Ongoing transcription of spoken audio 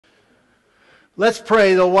Let's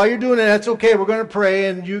pray, though. While you're doing it, that's okay. We're going to pray,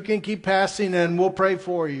 and you can keep passing, and we'll pray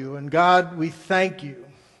for you. And God, we thank you.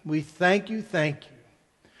 We thank you, thank you.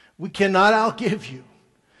 We cannot outgive you.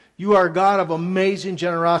 You are a God of amazing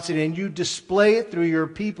generosity, and you display it through your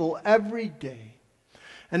people every day.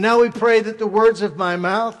 And now we pray that the words of my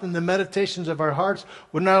mouth and the meditations of our hearts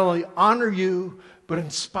would not only honor you, but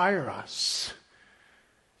inspire us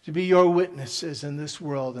to be your witnesses in this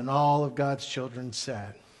world. And all of God's children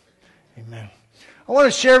said, amen. I want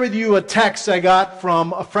to share with you a text I got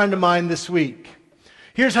from a friend of mine this week.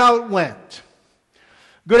 Here's how it went.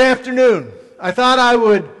 Good afternoon. I thought I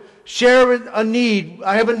would share a need.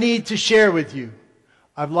 I have a need to share with you.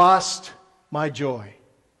 I've lost my joy.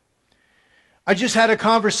 I just had a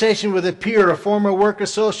conversation with a peer, a former work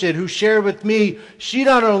associate, who shared with me she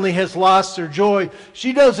not only has lost her joy,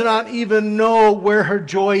 she does not even know where her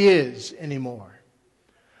joy is anymore.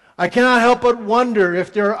 I cannot help but wonder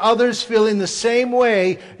if there are others feeling the same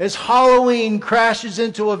way as Halloween crashes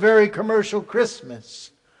into a very commercial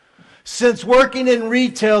Christmas. Since working in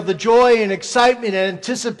retail, the joy and excitement and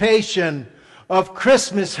anticipation of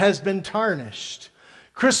Christmas has been tarnished.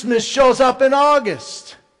 Christmas shows up in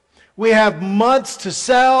August. We have months to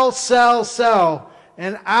sell,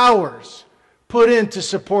 and hours put in to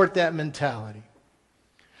support that mentality.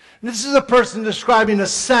 This is a person describing a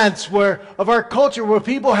sense of our culture where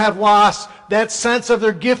people have lost that sense of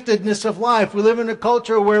their giftedness of life. We live in a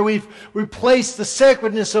culture where we've replaced the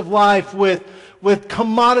sacredness of life with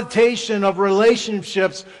commoditation of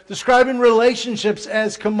relationships, describing relationships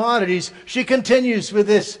as commodities. She continues with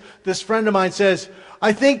this friend of mine says,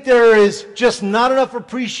 I think there is just not enough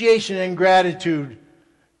appreciation and gratitude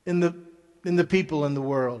in the people in the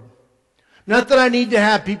world. Not that I need to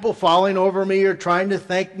have people falling over me or trying to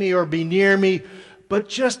thank me or be near me, but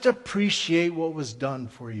just appreciate what was done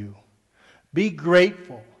for you. Be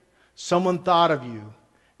grateful someone thought of you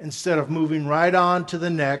instead of moving right on to the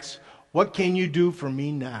next. What can you do for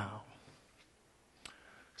me now?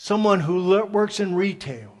 Someone who works in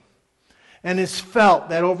retail and has felt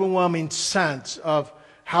that overwhelming sense of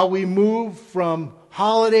how we move from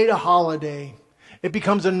holiday to holiday. It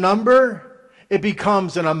becomes a number. It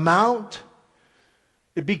becomes an amount.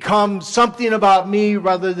 It becomes something about me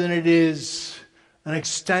rather than it is an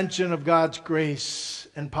extension of God's grace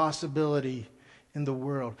and possibility in the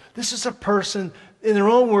world. This is a person, in their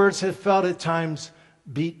own words, has felt at times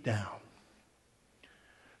beat down.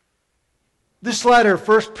 This letter,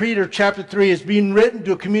 1 Peter chapter 3, is being written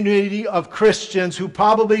to a community of Christians who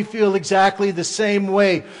probably feel exactly the same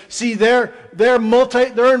way. See, their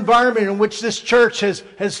environment in which this church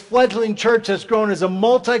fledgling church has grown is a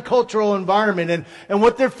multicultural environment. And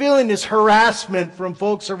what they're feeling is harassment from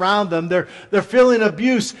folks around them. They're feeling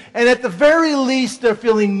abuse. And at the very least, they're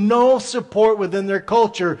feeling no support within their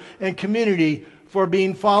culture and community for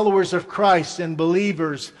being followers of Christ and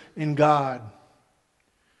believers in God.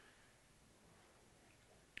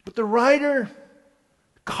 But the writer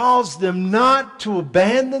calls them not to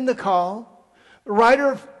abandon the call. The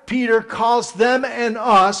writer of Peter calls them and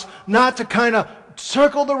us not to kind of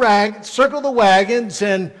circle the wagons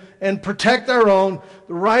and protect our own.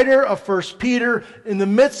 The writer of 1 Peter, in the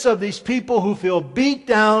midst of these people who feel beat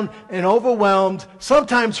down and overwhelmed,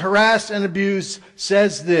 sometimes harassed and abused,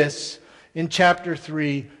 says this in chapter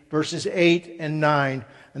 3, verses 8 and 9.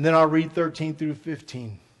 And then I'll read 13 through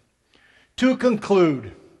 15. To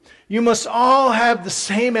conclude, you must all have the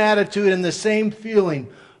same attitude and the same feeling.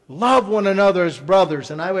 Love one another as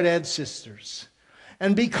brothers, and I would add sisters.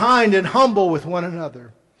 And be kind and humble with one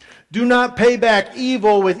another. Do not pay back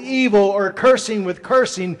evil with evil or cursing with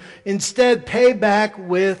cursing. Instead, pay back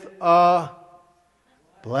with a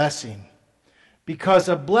blessing. Because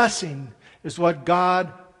a blessing is what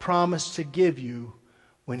God promised to give you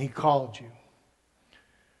when He called you.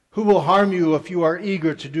 Who will harm you if you are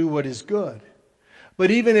eager to do what is good? But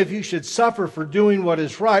even if you should suffer for doing what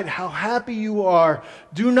is right, how happy you are.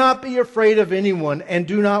 Do not be afraid of anyone and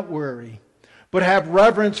do not worry, but have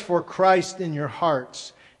reverence for Christ in your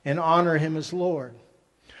hearts and honor Him as Lord.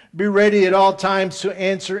 Be ready at all times to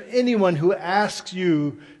answer anyone who asks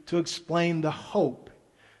you to explain the hope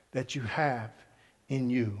that you have in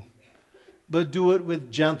you. But do it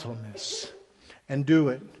with gentleness and do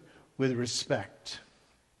it with respect.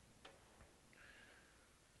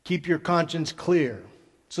 Keep your conscience clear,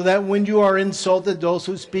 so that when you are insulted, those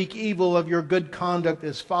who speak evil of your good conduct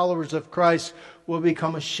as followers of Christ will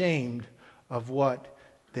become ashamed of what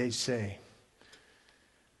they say.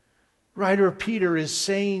 Writer Peter is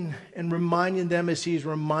saying and reminding them, as he's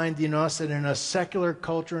reminding us, that in a secular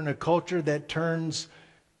culture, in a culture that turns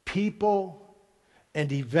people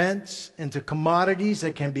and events into commodities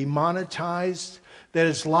that can be monetized, that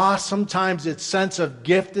has lost sometimes its sense of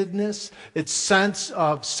giftedness, its sense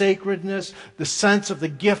of sacredness, the sense of the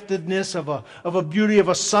giftedness of a beauty of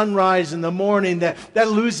a sunrise in the morning, that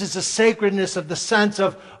loses the sacredness of the sense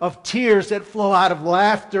of tears that flow out of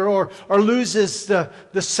laughter, or loses the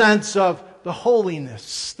sense of the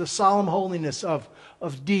holiness, the solemn holiness of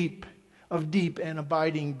deep and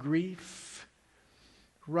abiding grief.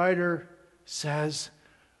 The writer says,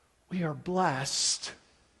 we are blessed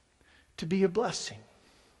to be a blessing.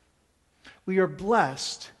 We are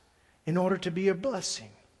blessed in order to be a blessing.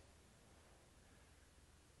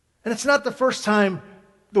 And it's not the first time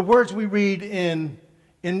the words we read in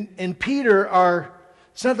Peter are,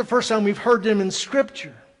 it's not the first time we've heard them in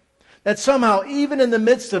Scripture. That somehow, even in the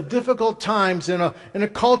midst of difficult times, in a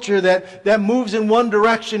culture that moves in one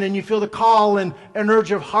direction, and you feel the call and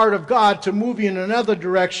urge of heart of God to move you in another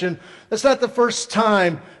direction, that's not the first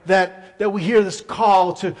time that we hear this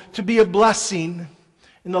call to be a blessing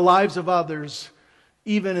in the lives of others,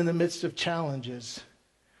 even in the midst of challenges.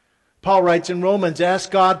 Paul writes in Romans, ask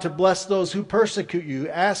God to bless those who persecute you.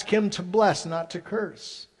 Ask Him to bless, not to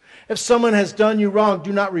curse. If someone has done you wrong,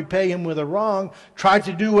 do not repay him with a wrong. Try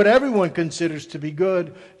to do what everyone considers to be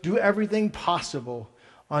good. Do everything possible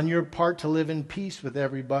on your part to live in peace with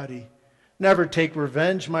everybody. Never take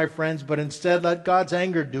revenge, my friends, but instead let God's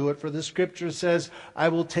anger do it. For the Scripture says, I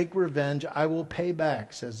will take revenge, I will pay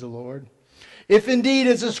back, says the Lord. If indeed,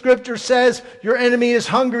 as the Scripture says, your enemy is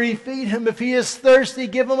hungry, feed him. If he is thirsty,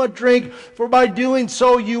 give him a drink. For by doing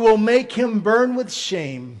so, you will make him burn with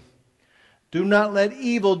shame. Do not let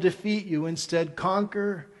evil defeat you. Instead,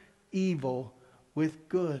 conquer evil with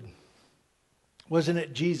good. Wasn't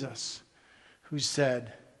it Jesus who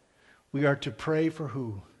said, we are to pray for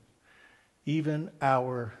who? Even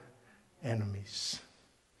our enemies.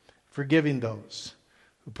 Forgiving those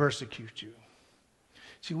who persecute you.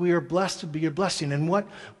 See, we are blessed to be a blessing. And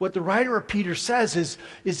what the writer of Peter says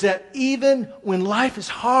is that even when life is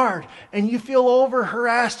hard and you feel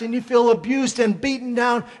over-harassed and you feel abused and beaten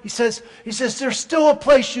down, he says there's still a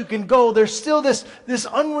place you can go. There's still this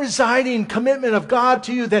unresiding commitment of God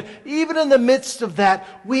to you, that even in the midst of that,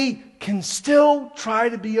 we can still try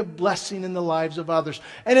to be a blessing in the lives of others.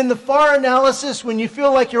 And in the far analysis, when you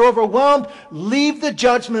feel like you're overwhelmed, leave the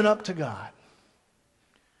judgment up to God.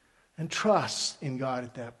 And trust in God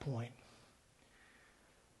at that point.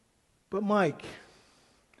 But Mike,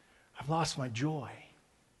 I've lost my joy.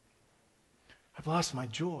 I've lost my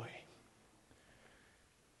joy.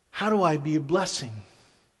 How do I be a blessing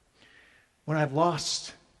when I've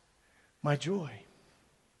lost my joy?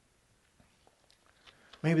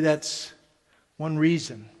 Maybe that's one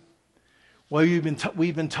reason. Well,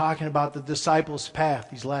 we've been talking about the disciples' path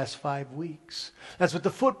these last 5 weeks. That's what the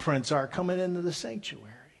footprints are coming into the sanctuary.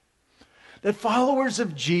 That followers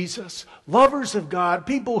of Jesus, lovers of God,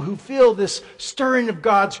 people who feel this stirring of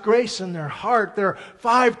God's grace in their heart, there are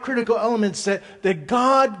 5 critical elements that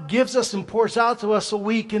God gives us and pours out to us so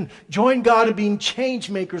we can join God in being change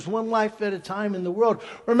makers, one life at a time in the world.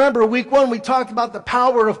 Remember, week 1 we talked about the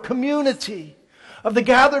power of community, of the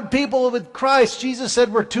gathered people with Christ. Jesus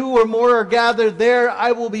said, where 2 or more are gathered, there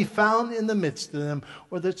I will be found in the midst of them.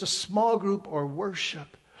 Whether it's a small group or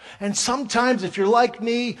worship. And sometimes, if you're like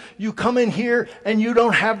me, you come in here and you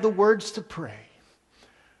don't have the words to pray.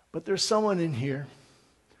 But there's someone in here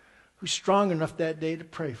who's strong enough that day to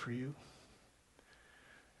pray for you.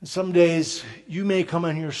 And some days, you may come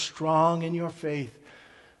in here strong in your faith,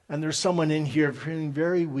 and there's someone in here feeling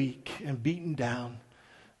very weak and beaten down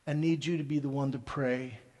and needs you to be the one to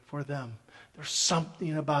pray for them. There's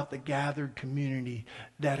something about the gathered community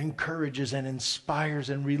that encourages and inspires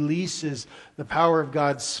and releases the power of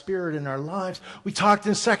God's Spirit in our lives. We talked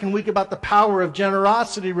in the second week about the power of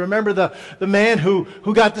generosity. Remember the man who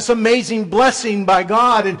got this amazing blessing by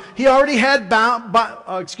God, and he already had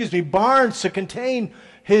barns to contain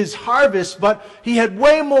his harvest, but he had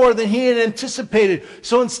way more than he had anticipated.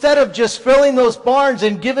 So instead of just filling those barns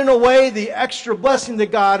and giving away the extra blessing to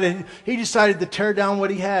God, he decided to tear down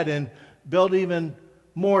what he had and build even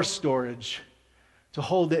more storage to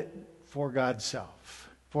hold it for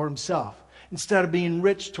himself, instead of being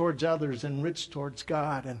rich towards others and rich towards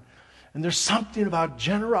God. And there's something about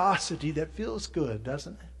generosity that feels good,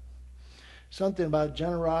 doesn't it? Something about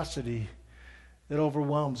generosity that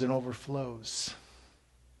overwhelms and overflows.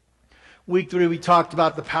 Week 3, we talked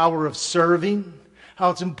about the power of serving, how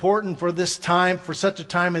it's important for this time, for such a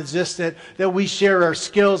time as this, that we share our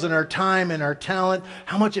skills and our time and our talent,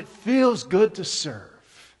 how much it feels good to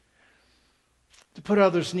serve. To put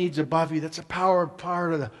others' needs above you, that's a part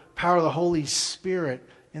of the Holy Spirit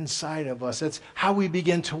inside of us. That's how we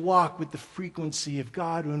begin to walk with the frequency of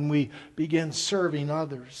God when we begin serving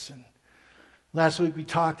others. And last week we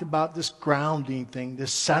talked about this grounding thing,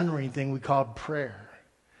 this centering thing we called prayer.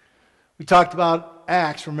 We talked about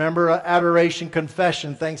Acts, remember, adoration,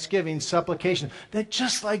 confession, thanksgiving, supplication. That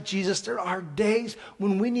just like Jesus, there are days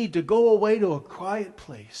when we need to go away to a quiet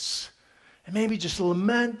place and maybe just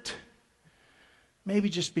lament, maybe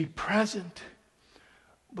just be present,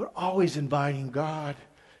 but always inviting God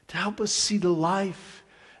to help us see the life,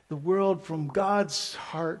 the world from God's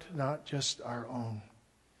heart, not just our own.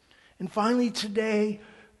 And finally today,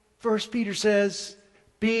 1 Peter says,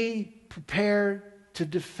 be prepared to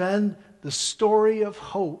defend the story of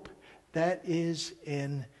hope that is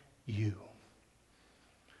in you.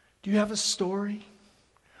 Do you have a story?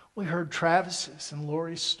 We heard Travis's and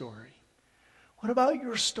Lori's story. What about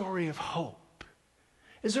your story of hope?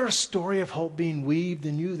 Is there a story of hope being weaved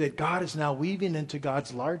in you that God is now weaving into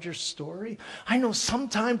God's larger story? I know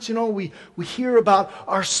sometimes, we hear about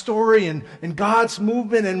our story and God's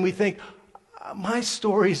movement and we think, my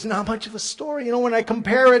story is not much of a story. When I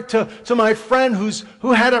compare it to my friend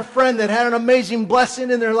who had a friend that had an amazing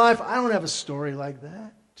blessing in their life, I don't have a story like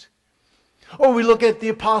that. Or we look at the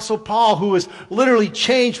Apostle Paul, who was literally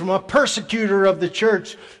changed from a persecutor of the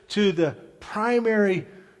church to the primary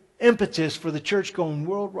impetus for the church going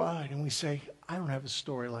worldwide. And we say, I don't have a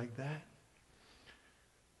story like that.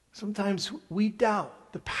 Sometimes we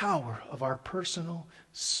doubt the power of our personal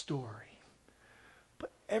story.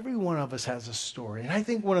 Every one of us has a story. And I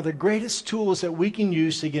think one of the greatest tools that we can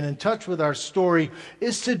use to get in touch with our story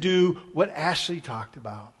is to do what Ashley talked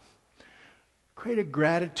about. Create a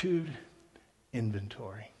gratitude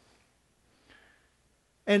inventory.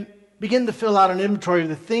 And begin to fill out an inventory of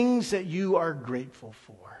the things that you are grateful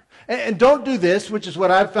for. And don't do this, which is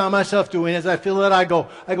what I've found myself doing. As I fill it, I go,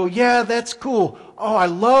 yeah, that's cool. Oh, I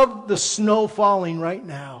love the snow falling right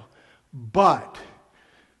now. But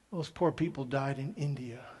those poor people died in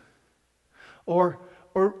India. Or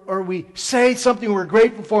we say something we're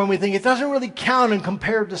grateful for and we think it doesn't really count and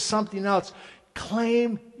compared to something else.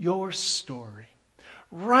 Claim your story.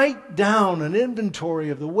 Write down an inventory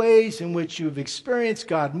of the ways in which you've experienced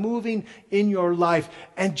God moving in your life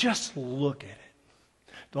and just look at it.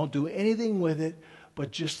 Don't do anything with it,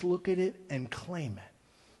 but just look at it and claim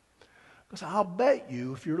it. Because I'll bet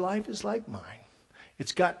you, if your life is like mine,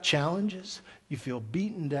 it's got challenges. You feel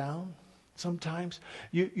beaten down sometimes.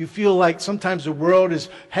 You feel like sometimes the world is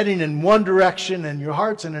heading in one direction and your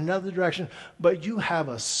heart's in another direction. But you have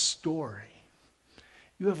a story.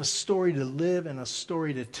 You have a story to live and a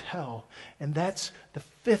story to tell. And that's the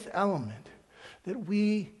fifth element, that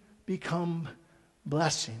we become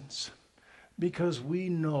blessings because we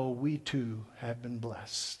know we too have been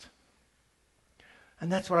blessed.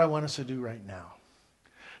 And that's what I want us to do right now.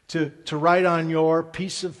 To write on your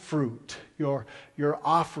piece of fruit, your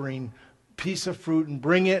offering piece of fruit, and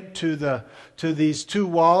bring it to these two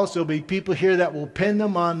walls. There'll be people here that will pin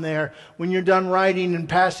them on there. When you're done writing and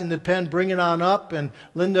passing the pen, bring it on up. And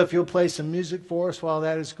Linda, if you'll play some music for us while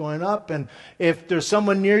that is going up. And if there's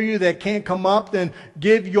someone near you that can't come up, then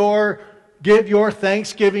give your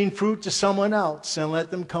Thanksgiving fruit to someone else and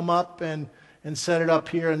let them come up and set it up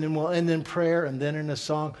here. And then we'll end in prayer and then in a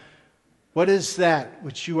song. What is that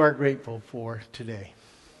which you are grateful for today?